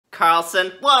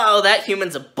Carlson. Whoa, that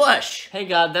human's a bush. Hey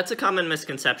God, that's a common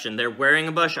misconception. They're wearing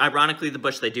a bush. Ironically, the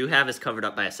bush they do have is covered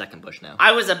up by a second bush now.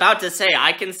 I was about to say,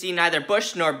 I can see neither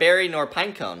bush, nor berry, nor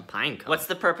pinecone. Pinecone? What's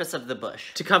the purpose of the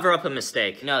bush? To cover up a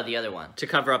mistake. No, the other one. To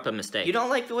cover up a mistake. You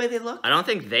don't like the way they look? I don't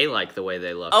think they like the way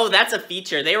they look. Oh, that's a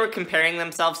feature. They were comparing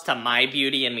themselves to my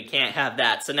beauty, and we can't have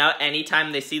that. So now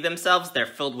anytime they see themselves, they're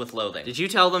filled with loathing. Did you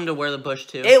tell them to wear the bush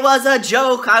too? It was a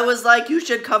joke. I was like, you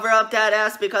should cover up that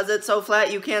ass because it's so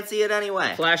flat you can't see it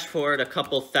anyway. Flash forward a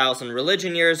couple thousand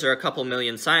religion years or a couple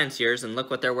million science years, and look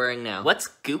what they're wearing now. What's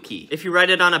gooky? If you write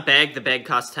it on a bag, the bag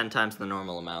costs 10 times the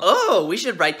normal amount. Oh, we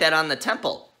should write that on the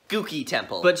temple. Gooky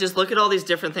temple. But just look at all these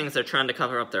different things they're trying to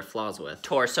cover up their flaws with.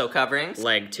 Torso coverings.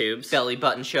 Leg tubes. Belly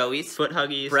button showies. Foot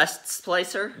huggies. Breast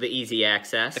splicer. The easy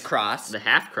access. The cross. The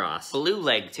half cross. Blue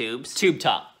leg tubes. Tube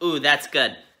top. Ooh, that's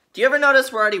good. Do you ever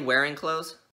notice we're already wearing clothes?